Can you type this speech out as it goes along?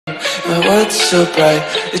My world's so bright,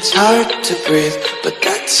 it's hard to breathe, but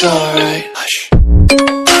that's alright. Hush.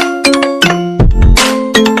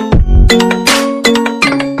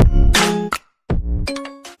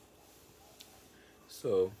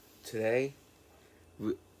 So today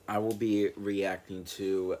I will be reacting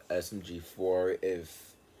to SMG4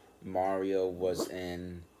 if Mario was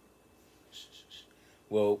in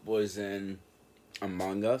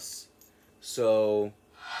Among Us. So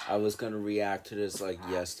I was gonna react to this like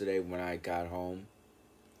yesterday when I got home,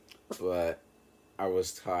 but I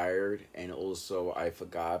was tired and also I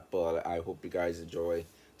forgot. But I hope you guys enjoy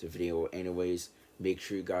the video anyways. Make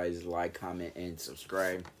sure you guys like, comment, and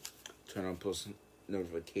subscribe. Turn on post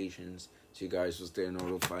notifications so you guys will stay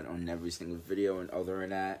notified on every single video. And other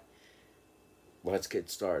than that, let's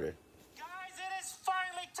get started. Guys, it is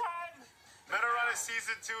finally time! Meta Runner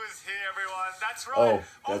Season 2 is here, everyone. That's right. Oh,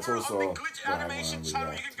 that's Over also on the Glitch Animation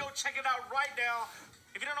channel. You can go check it out right now.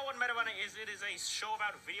 If you don't know what Meta Runner is, it is a show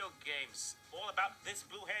about video games. All about this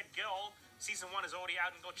blue-haired girl. Season 1 is already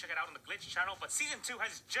out, and go check it out on the Glitch channel. But Season 2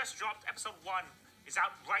 has just dropped. Episode 1 is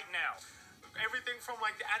out right now. Everything from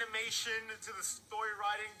like the animation to the story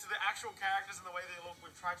writing to the actual characters and the way they look,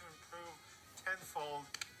 we've tried to improve tenfold.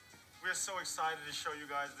 We're so excited to show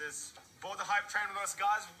you guys this. Board the hype train with us,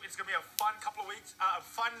 guys. It's gonna be a fun couple of weeks.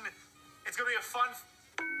 It's gonna be a fun.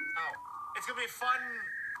 It's gonna be a fun.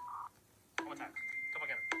 One more time. Come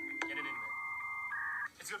on, get it in there.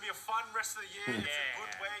 It's gonna be a fun rest of the year. It's a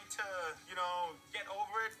good way to, get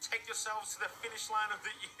over it. Take yourselves to the finish line of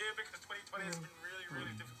the year because 2020 has been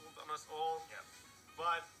really difficult on us all. Yeah.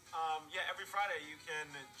 But every Friday you can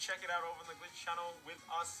check it out over on the Glitch channel with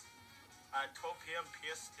us at 12 p.m.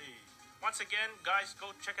 PST. Once again, guys,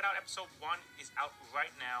 go check it out. Episode 1 is out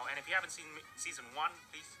right now. And if you haven't seen Season 1,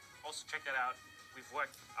 please also check that out. We've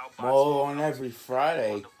worked our butts off. On every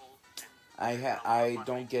Friday, I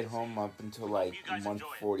don't get home up until like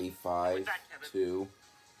 1:45, 2,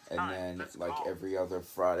 and then like every other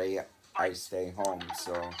Friday I stay home,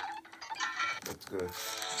 so that's good.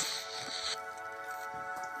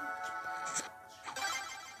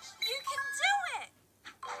 You can do it!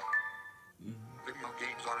 Video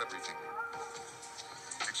games are everything.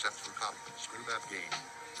 Except for copy. Screw that game.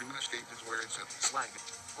 Real estate is where it's at. Slang.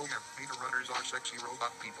 Oh yeah, beta runners are sexy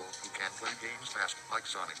robot people who can't play games fast like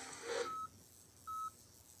Sonic.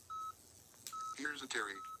 Here's a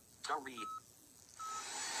Terry. Sorry.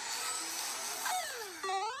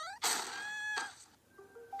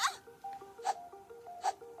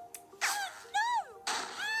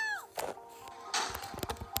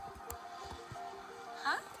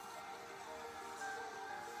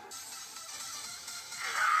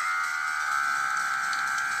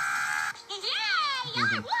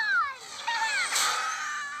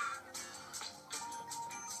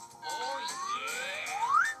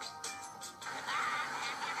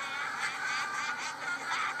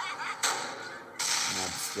 I'm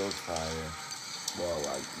still tired. Well,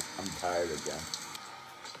 like, I'm tired again.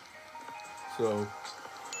 So.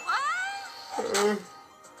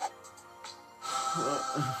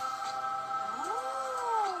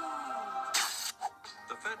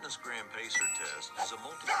 The Fitness Gram Pacer test is a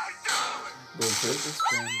The Fitness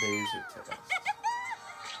Gram Pacer test.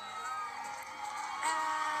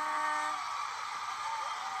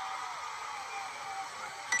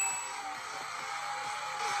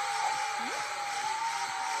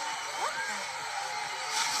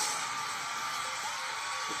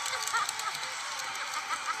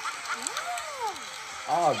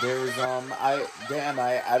 Oh, there's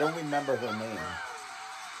I don't remember her name.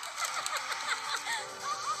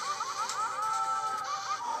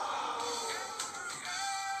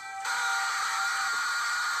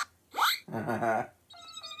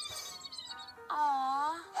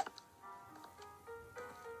 Aww.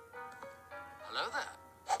 Hello there.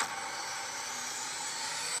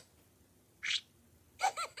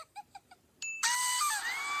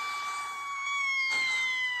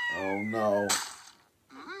 Oh no.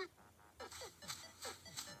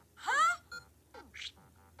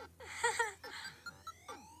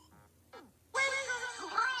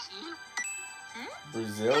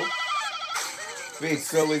 Brazil? Wait,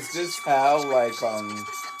 so is this how, like,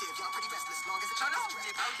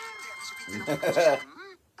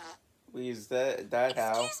 wait, is that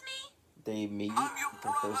how they meet?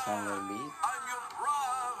 The first time they meet? I'm your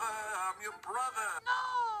brother. I'm your brother. No!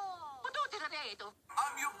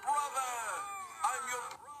 I'm your brother. I'm your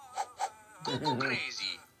brother. Go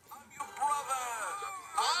crazy. I'm your brother.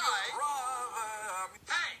 I'm your brother.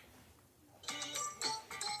 Hey!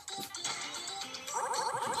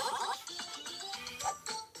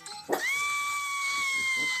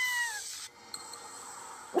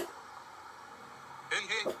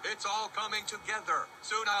 It's all coming together.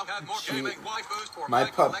 Soon I'll have more She- gaming waifus for my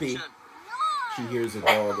my puppy. collection. She hears a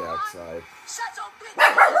dog outside. Shut your big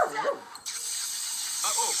mouth.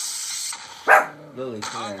 Uh-oh. Lily,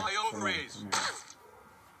 come here. My Come here. ovaries. Come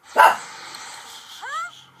here.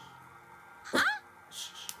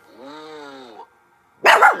 Ooh.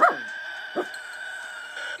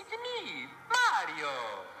 It's me, Mario.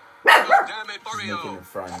 God damn it, She's making Mario. it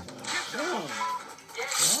fun.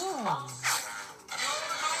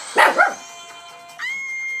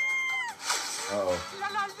 Uh-oh. La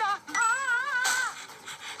la la.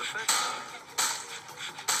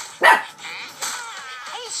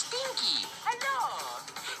 Hey, Stinky. Hello.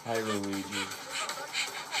 Hi, Luigi.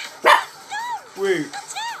 Wait.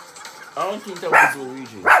 I don't think that was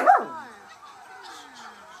Luigi.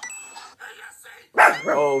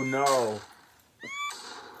 Oh, no.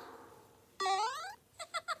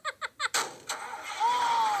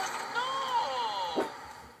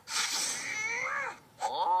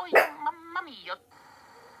 Oh, you mommy.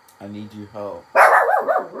 I need your help.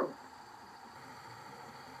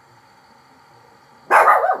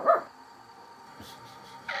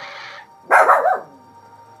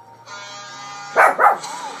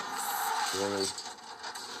 Really?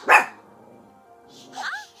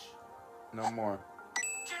 No more.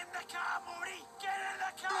 Get in the car, Morty! Get in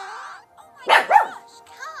the car! Oh my gosh,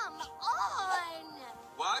 come on.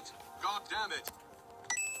 What? God damn it.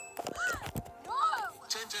 No.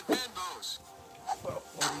 Tinted rainbows.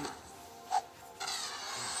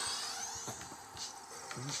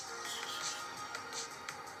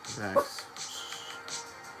 Max.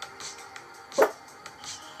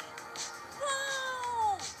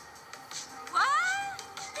 Whoa. What?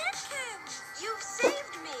 Dickens, you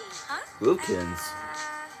saved me. Huh? Bluekins.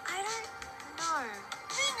 I don't know.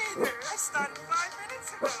 Me neither! I started 5 minutes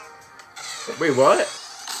ago! Wait, what?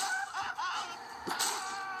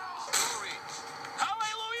 Sorry.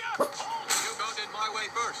 Hallelujah! You got in my way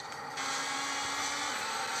first.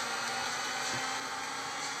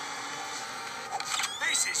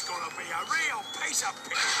 This is gonna be a real piece of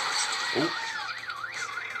piss! Oh.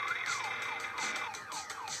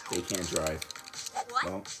 They can't drive. What?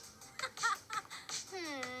 Well,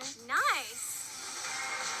 Nice.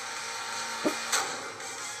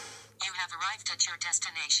 You have arrived at your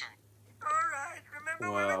destination. Alright,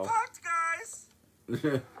 remember where Wow. we parked, guys?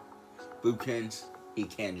 Bluekins, he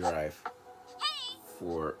can drive Hey,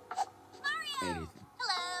 for Mario. anything.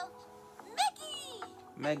 Hello. Mickey.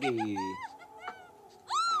 Maggie. Woo!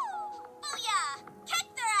 Booyah! Kick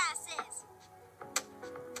their asses.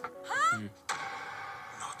 Huh?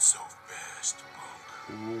 Not so fast, punk.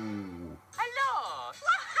 Ooh. Hello.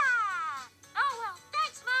 Waha! Oh, well,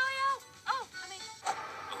 thanks, Mario. Oh,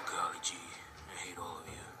 Oh golly gee, I hate all of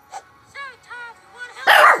you. sorry, Tom, if you want to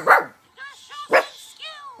help us, you gotta show some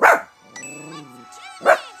skill. Let's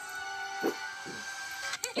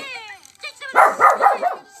do this. Take some of this.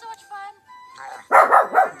 It was so much fun.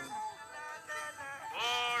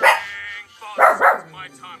 Boring! Thought it's my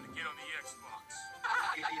time to get on the Xbox.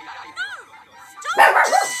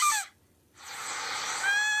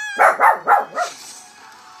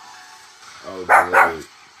 Oh, great.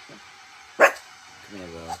 Come here,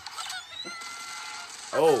 though.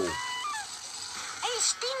 Oh. Hey,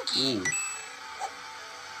 Stinky. Ooh.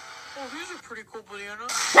 Oh, here's a pretty cool banana.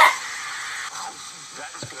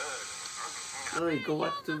 That's good. Lily, go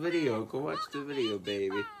watch the video. Go watch the video, baby.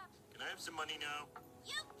 Can I have some money now?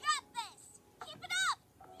 You got this. Keep it up.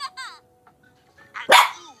 And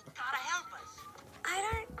you gotta help us. I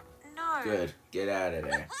don't know. Good. Get out of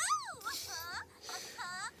there.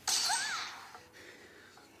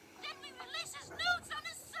 Then we release his nudes on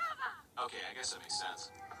his server. Okay, I guess that makes sense.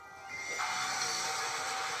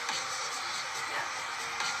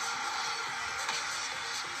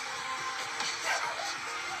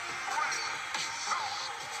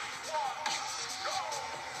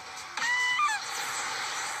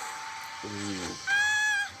 Ooh.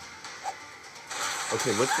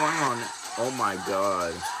 Okay, what's going on? Oh my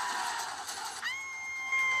god.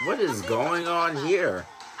 What is going on here?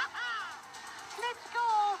 Let's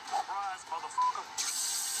go. Surprise, motherfucker!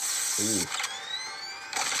 Ooh.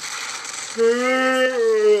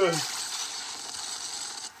 Ooh.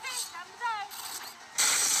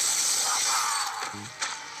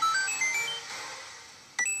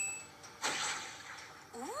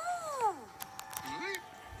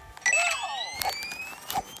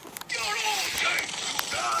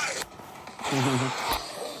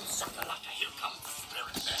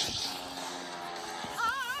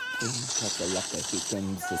 Chakalaka, here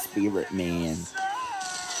comes the spirit man.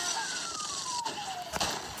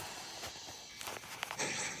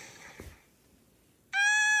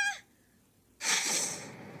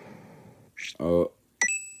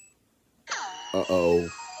 Uh-oh.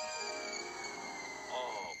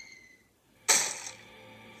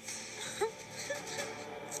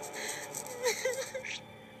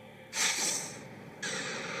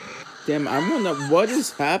 Damn, I wonder what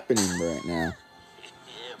is happening right now.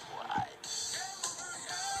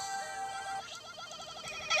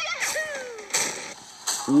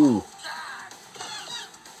 Ooh.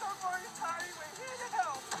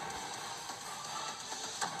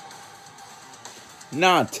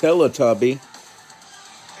 Nah, Teletubby.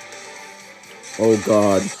 Oh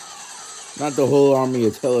god. Not the whole army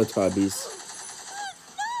of Teletubbies.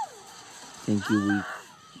 Thank you, weak.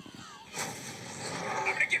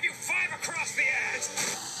 I'm gonna give you 5 across the ass.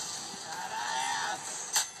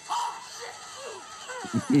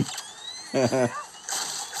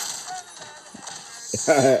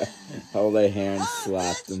 How they hand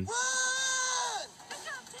slapped him. Good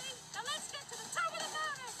job, team. Now let's get to the top of the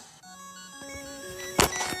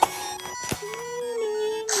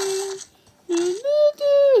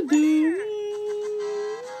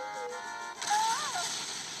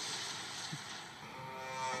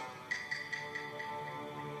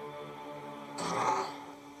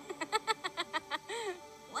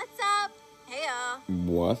What's up? Hey,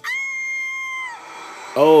 What?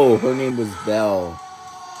 Oh, her name was Belle.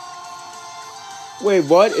 Wait,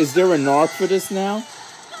 what? Is there an arc for this now?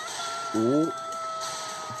 Ooh.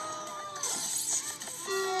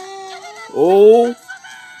 Oh.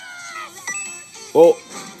 Oh.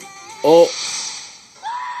 Oh.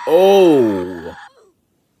 Oh.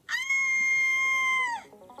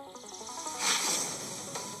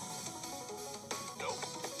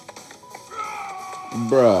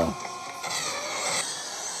 Bruh.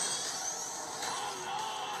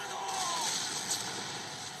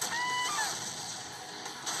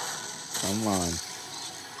 Come on.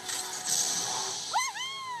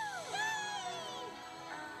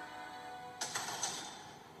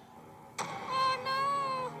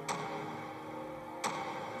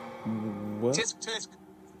 What? Tisk, tisk.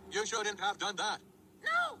 You shouldn't have done that.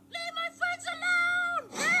 No! Leave my friends alone!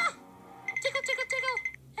 Ah! Tickle, tickle, tickle.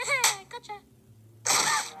 Hey, gotcha.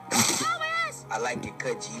 Oh, my ass! I like it,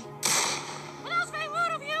 Kudgy. Well, that was very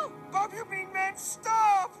rude of you. Bob, you mean man,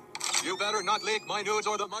 stop! You better not leak my nudes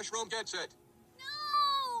or the mushroom gets it. No!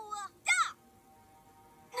 Stop!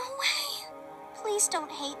 No way. Please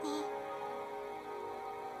don't hate me.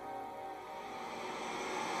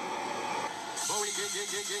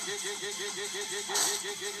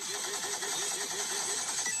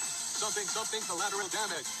 Something, something collateral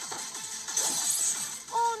damage.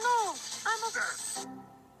 Oh, no. I'm a...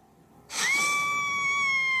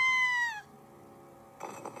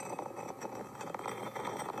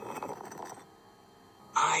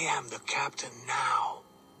 I am the captain now.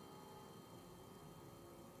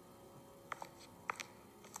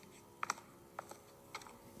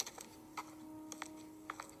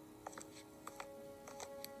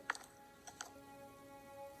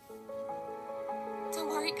 Don't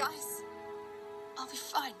worry, guys. I'll be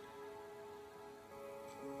fine.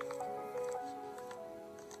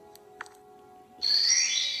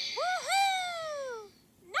 Woohoo!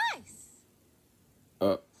 Nice!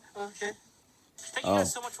 Okay. Thank you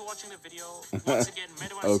guys so much for watching the video. Once again,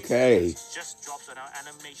 Medawai Okay. Season 6 just dropped on our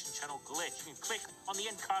animation channel Glitch. You can click on the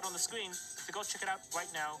end card on the screen to go check it out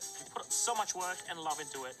right now. We put so much work and love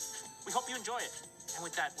into it. We hope you enjoy it. And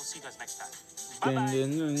with that, we'll see you guys next time.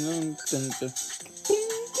 Bye-bye.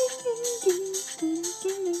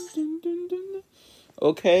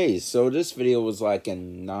 Okay, so this video was like a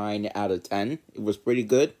 9 out of 10. It was pretty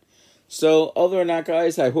good. So, other than that,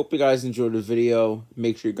 guys, I hope you guys enjoyed the video.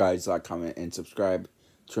 Make sure you guys like, comment, and subscribe.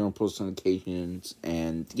 Turn on post notifications.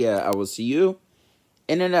 And, yeah, I will see you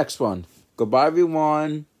in the next one. Goodbye,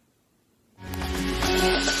 everyone.